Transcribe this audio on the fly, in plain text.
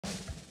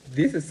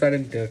This is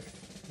sudden death.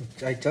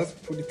 I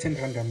just put it 10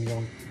 random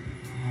young.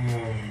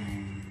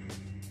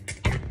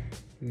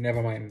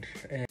 Never mind.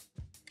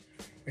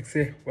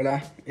 Say,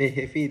 voila,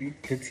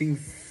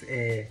 greetings,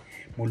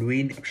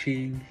 Molweni,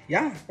 Apshing.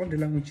 Yeah, all the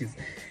languages.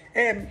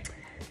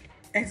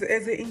 As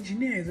an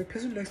engineer, as a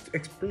person who likes to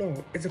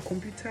explore, as a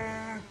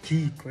computer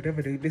geek,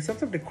 whatever,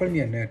 sometimes they call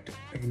me a nerd.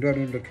 Even though I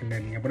don't look a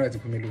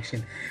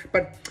nerd,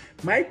 but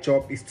my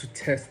job is to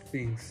test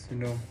things,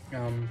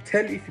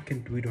 tell if you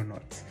can do it or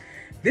not.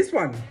 This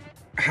one,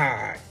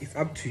 it's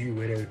up to you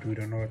whether you do it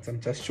or not. I'm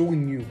just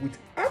showing you what's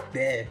out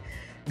there.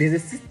 There's a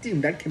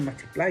system that can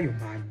multiply your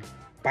money,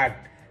 but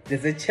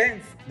there's a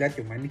chance that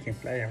your money can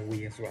fly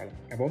away as well.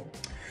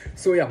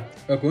 So yeah,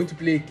 we're going to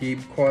play a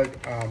game called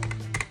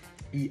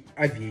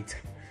Aviator,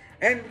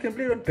 and we can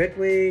play it on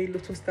Betway,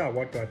 LottoStar,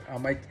 what.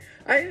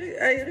 I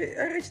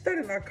registered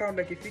an account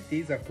like a few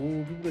days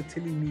ago. People were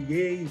telling me,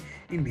 "Yay,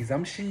 in this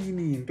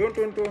machine, don't."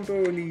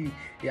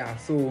 Yeah,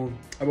 so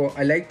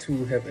I like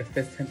to have a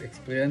first-hand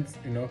experience.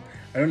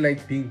 I don't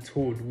like being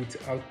told what's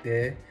out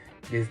there.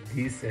 There's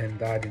this and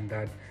that and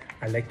that.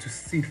 I like to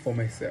see it for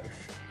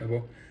myself.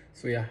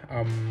 So yeah,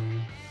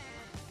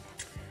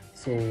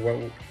 so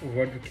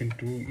what we can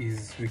do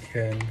is we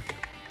can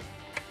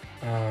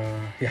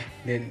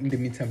in the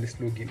meantime, let's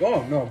log in.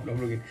 Oh no,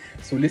 I'm logging.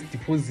 So let's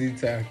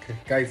deposit. Okay,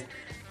 guys,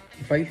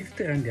 if I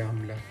 50 rand the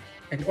amla,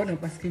 and all I'm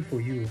asking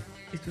for you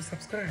is to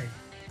subscribe.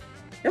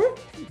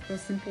 It's not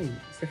simple.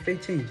 It's a fair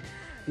change.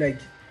 Like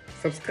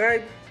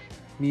subscribe,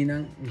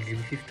 meaning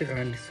 50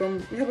 rand.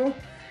 So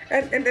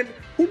and then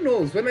who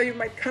knows, whether you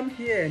might come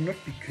here and not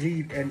be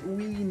great and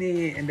win,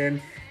 and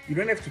then you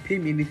don't have to pay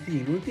me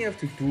anything. The only thing you have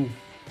to do,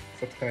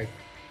 subscribe.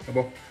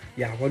 While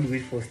we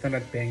wait for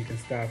Standard Bank and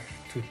stuff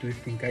to do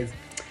things, guys.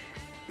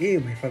 Hey,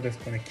 my father's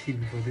gonna kill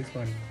me for this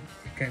one.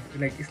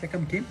 It's like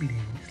I'm gambling.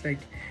 It's like,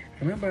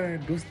 remember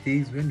those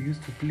days when we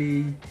used to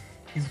play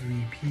his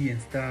VP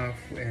and stuff,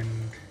 and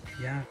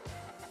yeah.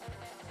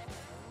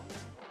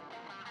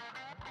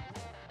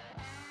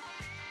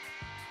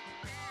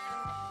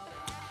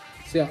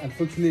 So yeah,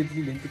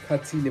 unfortunately, lenti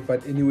khathile,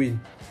 but anyway, you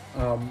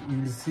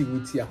will see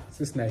what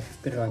this is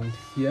 50 rand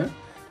here,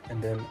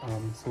 and then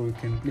so we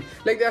can play.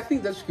 Like there are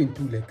things that you can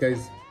do, like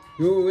guys,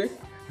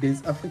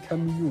 there's Africa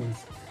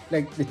Millions,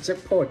 like the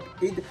jackpot.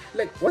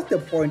 Like what's the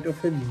point of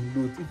having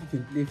loot if you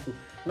can play for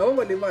no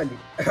money?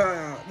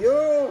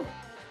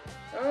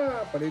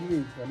 But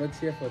anyway, we're not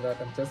here for that.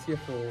 I'm just here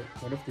for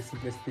one of the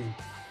simplest things,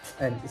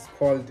 and it's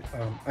called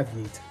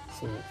Aviator.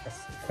 So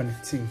that's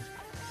connecting.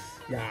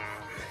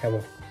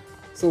 Hello.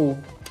 So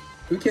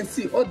we can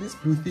see all these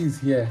blue things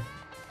here.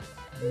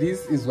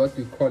 This is what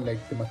we call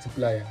like the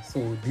multiplier.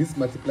 So this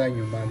multiplying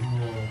your money,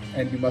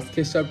 and you must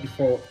cash out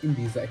before in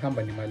this I have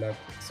money my life.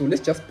 So let's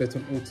just bet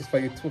on auto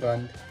for 2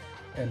 rand,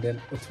 and then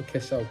auto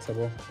cash out.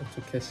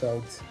 Auto cash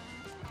out.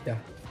 Yeah.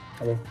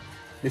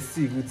 Let's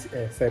see what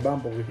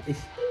Saibambo with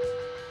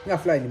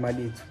fly in my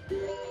lead.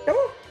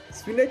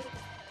 Spin it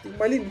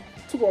Malin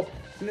 2 up,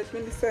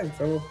 20 cents.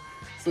 So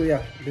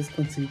yeah, let's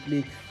continue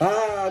playing.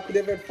 Could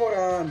have had 4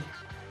 rand.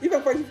 Even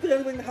for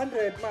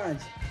 300 man.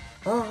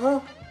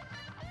 I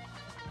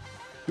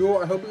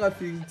hope I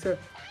feel it.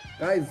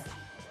 Guys,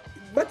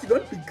 but you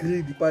don't be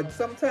greedy, but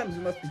sometimes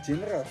you must be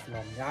generous,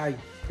 man.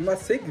 You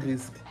must take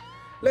risk.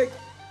 Like,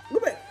 go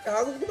back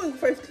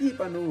 5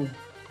 clip and all.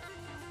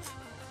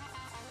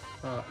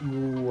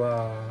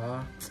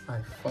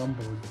 I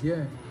fumbled,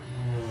 yeah.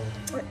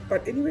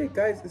 But anyway,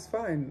 guys, it's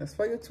fine. As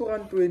far as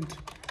 220,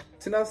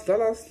 let's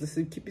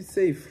keep it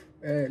safe.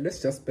 Let's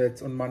just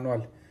bet on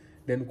manual.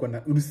 Then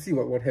we'll see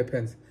what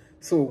happens.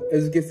 So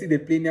as you can see, the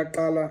plane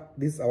color,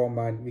 this is our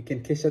man. We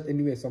can cash out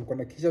anyway, so I'm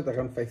gonna cash out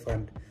around 5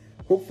 rand.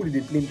 Hopefully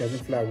the plane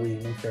doesn't fly away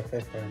when 5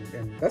 rand,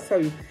 and that's how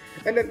you.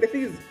 And then the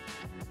thing is,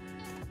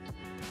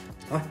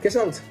 cash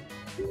out.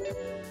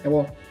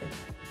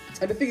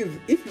 And the thing is,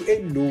 if you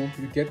aim low,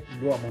 you get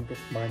low amount of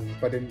money,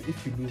 but then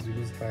if you lose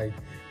high.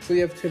 So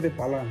you have to have a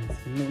balance.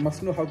 You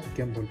must know how to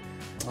gamble.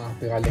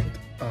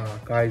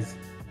 Guys,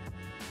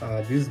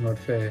 this is not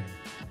fair.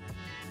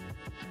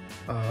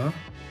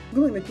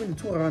 Going like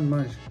 22 rand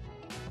man.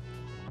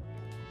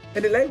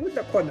 And the light with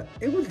the corner,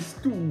 it was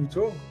too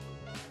so.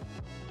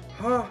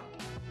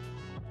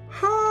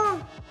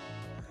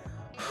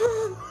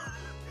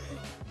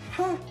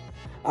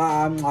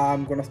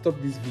 I'm gonna stop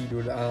this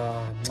video.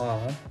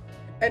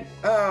 And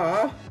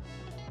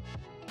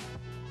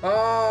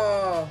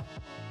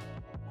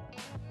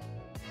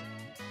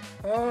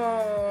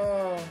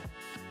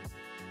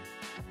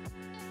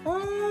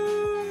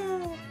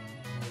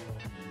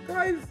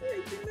guys,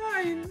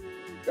 89,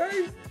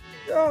 guys.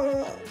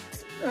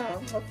 I'm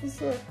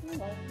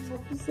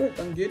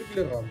getting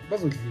clear around. But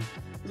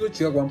it's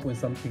check 1 point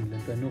something,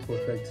 like I know for a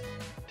fact.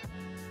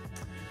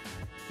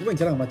 Even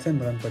telling my 10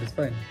 rand, but it's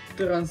fine.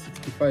 3 rand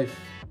 65.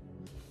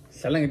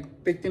 Selling it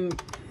 18,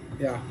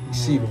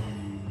 Shibo.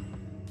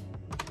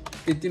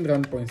 18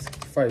 rand point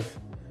 65.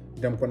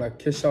 Then I'm gonna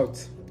cash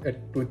out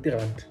at 20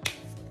 rand.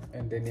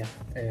 And then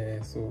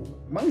so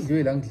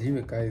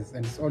guys,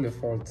 and it's all your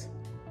fault.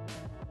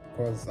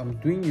 Because I'm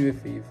doing you a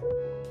favor.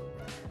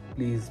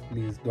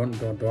 please,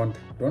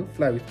 don't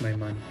fly with my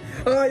money.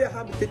 Ah, yeah,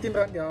 I'm 13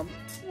 rand. Yeah.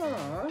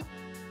 Ah,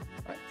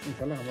 I'm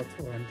 2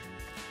 rand.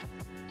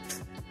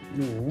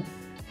 No.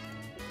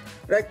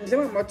 Like, I'm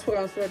 2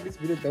 rand, so that this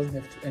video doesn't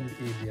have to end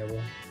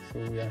earlier. So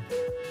yeah.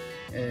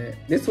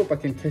 Let's hope I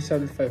can cash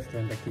out with 5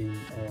 rand again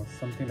or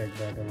something like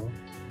that.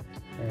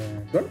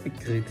 Don't be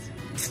great.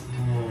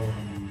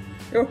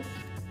 Yo.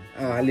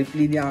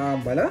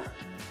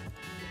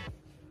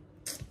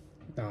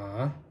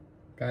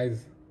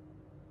 Guys,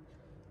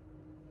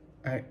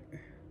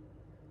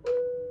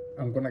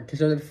 I'm gonna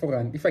cash out at 4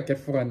 rand. If I get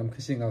 4 rand, I'm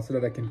cashing out so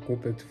that I can go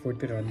back to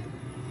 40 rand.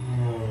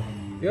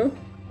 Yo,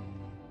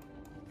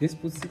 let's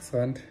put 6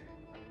 rand.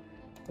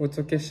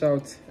 Also cash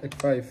out at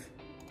 5.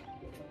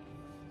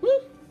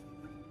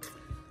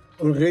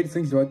 Already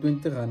thanks about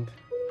 20 rand.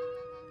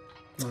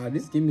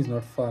 This game is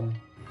not fun.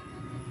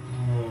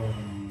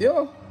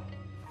 Yo.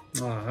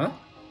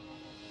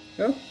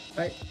 Yo,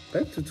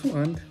 back to 2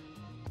 rand.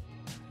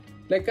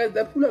 Like, guys,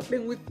 the people are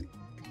playing with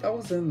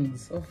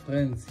thousands of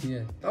friends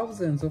here.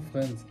 Thousands of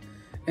friends.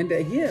 And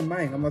here am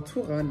I. I'm a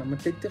 2 rand. I'm a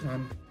 30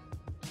 rand.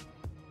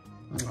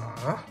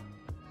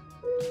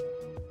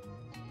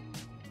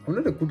 I'm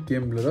not a good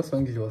gambler. That's why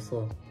I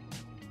saw.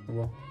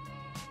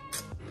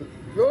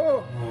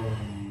 Yo!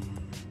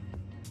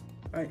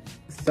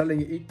 It's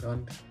selling 8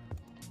 rand.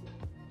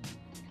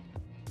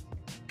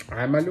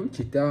 I'm a little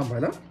cheater,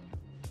 mala.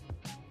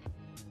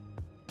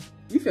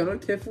 If you're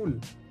not careful,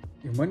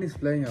 your money is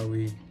flying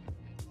away.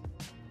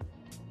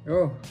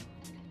 Oh.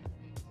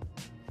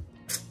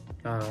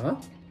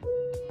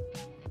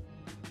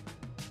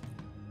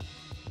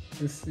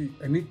 Let's see.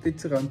 I need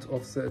 30 rand to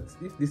offset.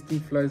 If this thing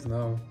flies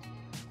now,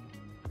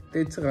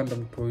 30 rand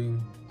I'm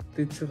throwing.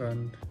 30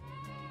 rand,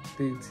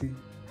 30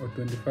 or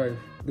 25.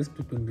 Let's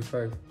do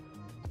 25.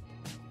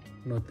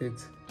 No, 30.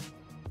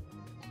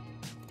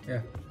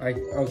 Yeah,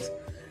 out.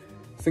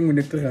 Sing with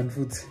the 3 rand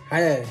food.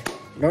 Hi.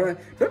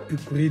 Don't be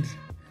greedy.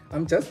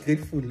 I'm just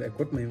grateful I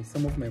got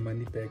some of my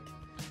money back.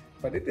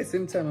 But at the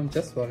same time, I'm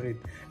just worried.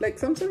 Like,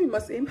 sometimes you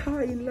must aim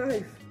high in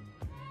life.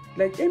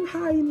 Like, aim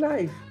high in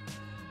life.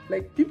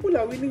 Like, people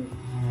are winning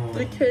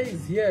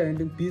 3Ks here and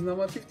then biz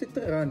number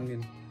 53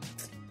 rand.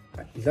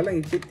 Is that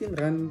like 15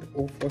 rand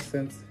or 4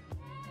 cents?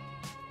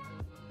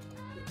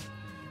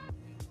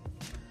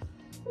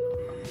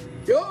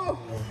 Yo!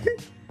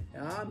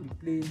 Yeah, I'm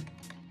playing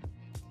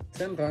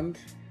 10 rand.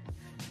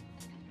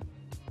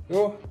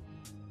 Yo!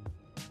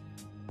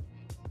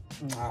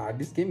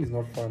 This game is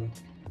not fun.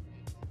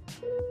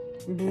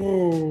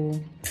 Bro.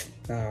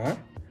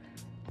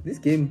 This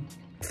game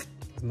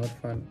is not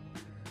fun.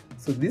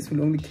 So this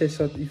will only cash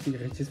out if it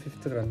reaches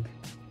 50 rand,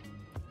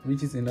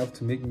 which is enough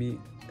to make me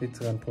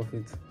 30 rand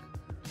profit.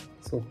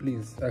 So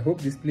please, I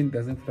hope this plane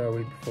doesn't fly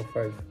away before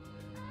 5,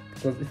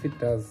 because if it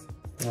does,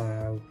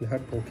 I'll be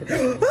heartbroken.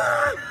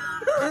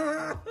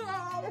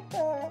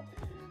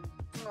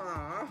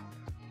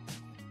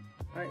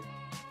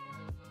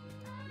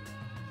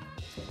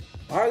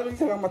 I will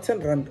tell I'm 10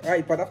 rand.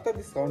 But after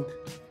this round,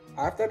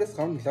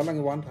 I'm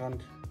selling 1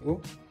 rand.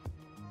 Yo.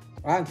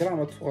 I'm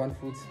selling 2 rand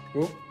food.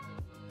 Yo.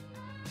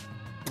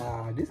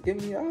 This game,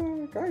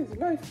 guys,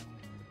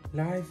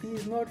 life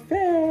is not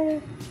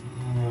fair.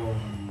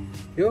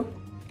 Yo.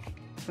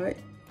 5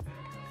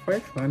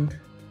 rand.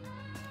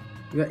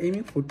 We are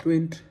aiming for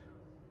 20.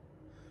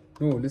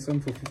 No, let's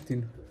aim for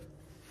 15.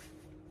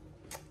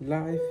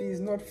 Life is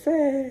not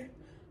fair.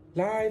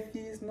 Life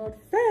is not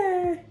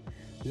fair.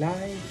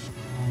 Life.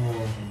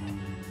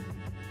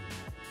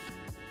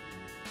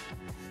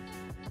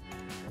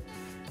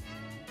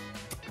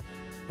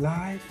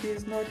 Life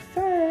is not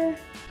fair.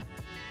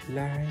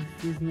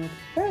 Life is not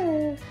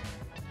fair.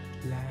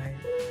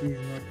 Life is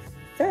not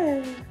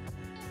fair.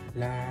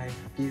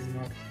 Life is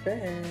not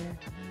fair.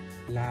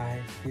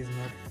 Life is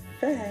not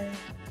fair.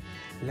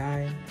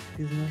 Life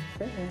is not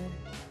fair.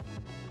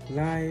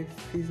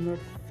 Life is not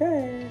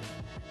fair.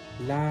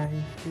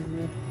 Life is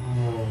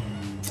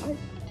not.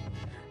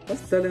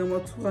 What's selling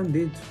about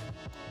 200?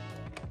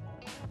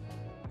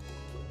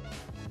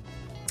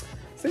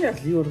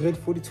 Seriously, you're already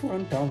 42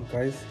 rand down,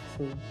 guys.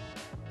 So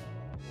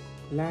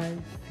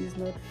life is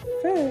not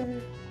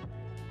fair.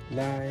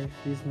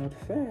 Life is not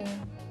fair.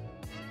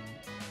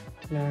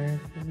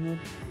 Life is not.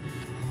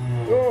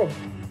 Oh.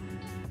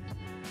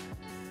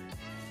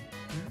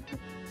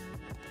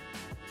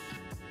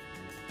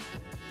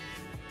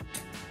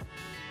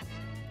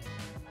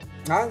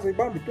 We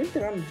bump 20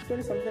 rand,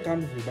 20 something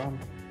rand we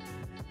bump.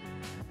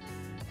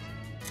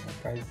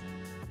 Guys,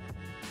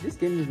 this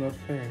game is not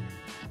fair.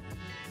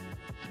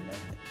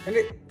 And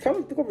it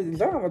comes to come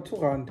 2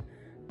 rand.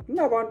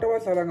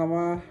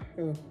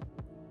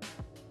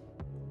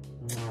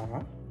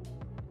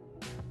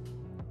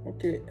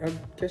 Okay, I'll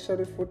cash out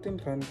at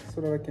 14 rand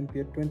so that I can pay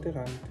at 20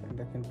 rand and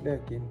I can play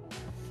again.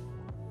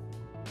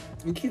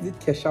 In case it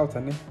cash out,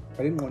 but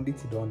I didn't want it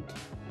to don't.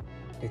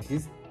 At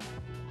least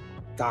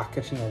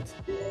cashing out.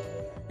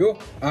 Yo,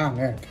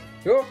 man.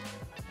 Yo,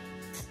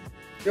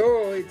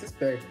 it is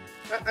bad.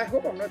 I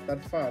hope I'm not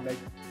that far. Like,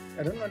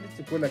 I don't want it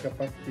to go like a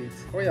fast date.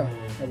 Oh yeah,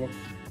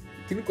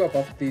 didn't go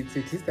above 30.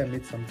 At least I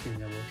made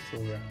something.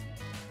 So yeah,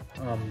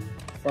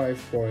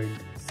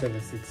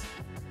 5.76.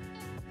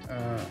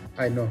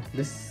 I know.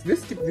 Let's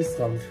skip this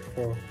round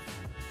for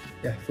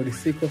the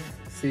sake of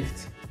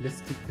safety. Let's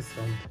skip this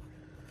round.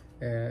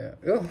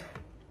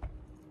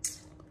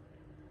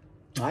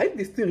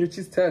 This thing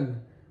reaches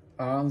 10.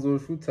 So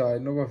shooter,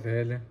 no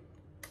vele.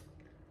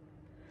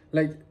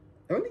 Like,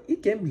 only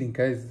gambling,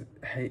 guys.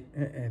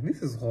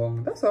 This is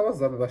wrong. That's why I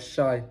was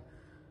shy.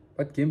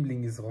 But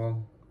gambling is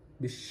wrong.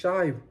 Be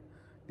shy.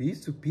 They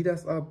used to beat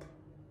us up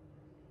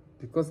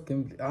because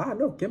gambling.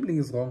 No, gambling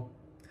is wrong.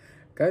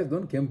 Guys,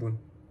 don't gamble.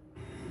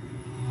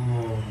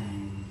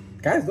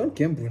 Guys, don't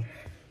gamble.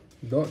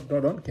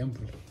 Don't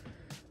gamble.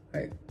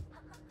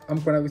 I'm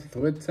gonna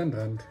throw it 10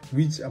 rand,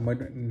 which I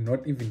might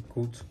not even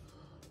go to.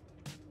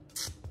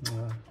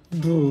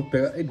 Bro,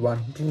 8-1.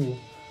 Bro.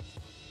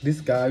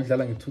 This guy is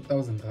selling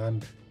 2,000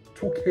 rand.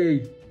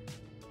 2K.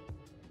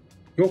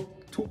 Yo,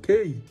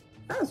 2K.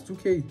 That's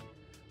 2K.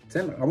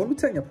 10. I want to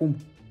tell you, boom.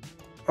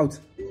 Out.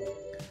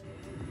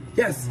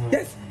 Yes.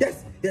 I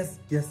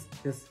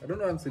don't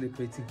know why I'm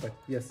celebrating, but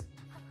yes.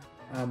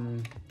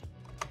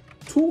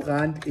 2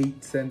 rand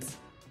 8 cents.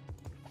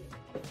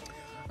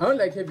 I don't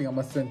like having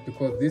a cent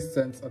because these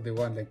cents are the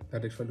one like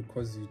that actually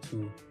cause you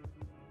to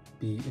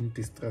be in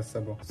distress.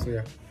 So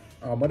yeah.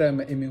 What am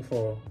I aiming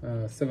for?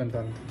 7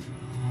 rand.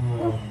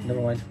 Oh,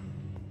 never mind.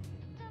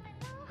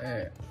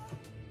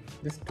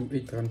 Let's do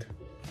 8 rand.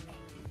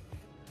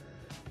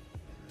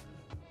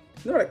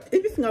 No, like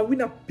everything I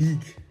win up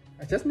big.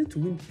 I just need to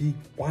win big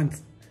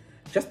once.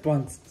 Just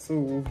once.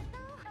 So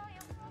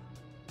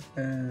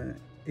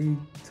 8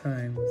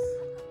 times.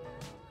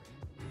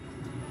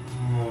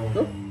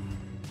 Nope.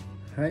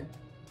 Hi.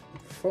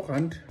 4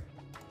 rand.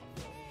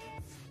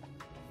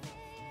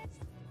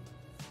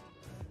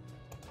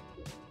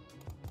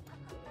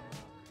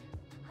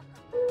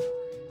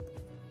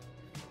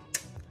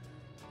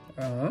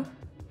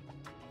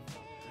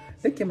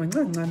 Like game like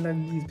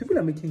this. People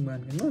are making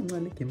money.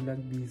 Like game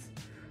like this.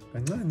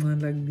 Like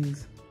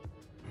this.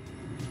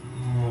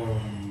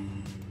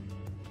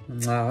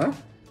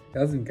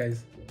 Doesn't,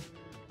 guys.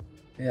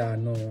 Yeah,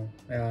 no.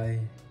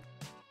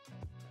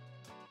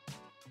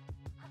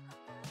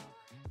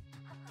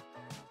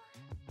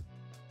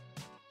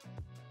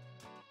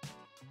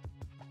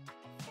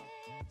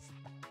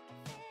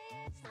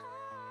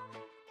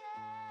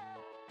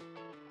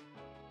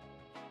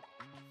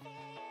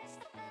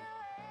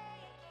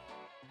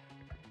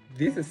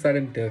 This is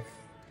sudden death.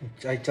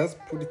 I just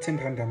put it 10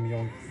 rand on me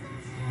on.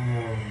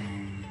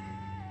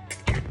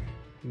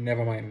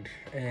 Never mind.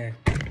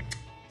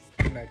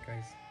 Good night,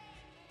 guys.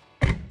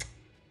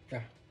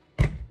 Yeah.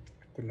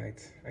 Good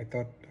night. I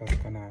thought I was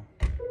gonna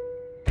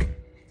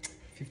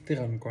 50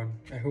 rand gone.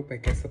 I hope I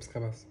get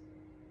subscribers.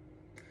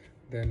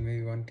 Then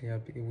maybe one day I'll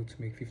be able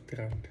to make 50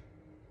 rand.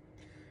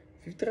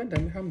 50 rand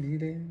I'm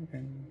happy,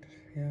 and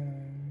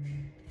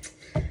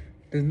yeah.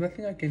 There's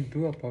nothing I can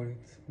do about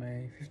it.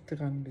 My 50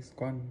 rand is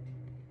gone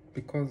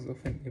because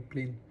of an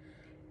airplane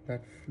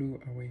that flew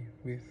away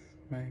with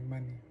my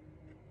money.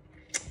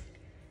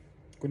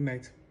 Good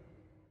night.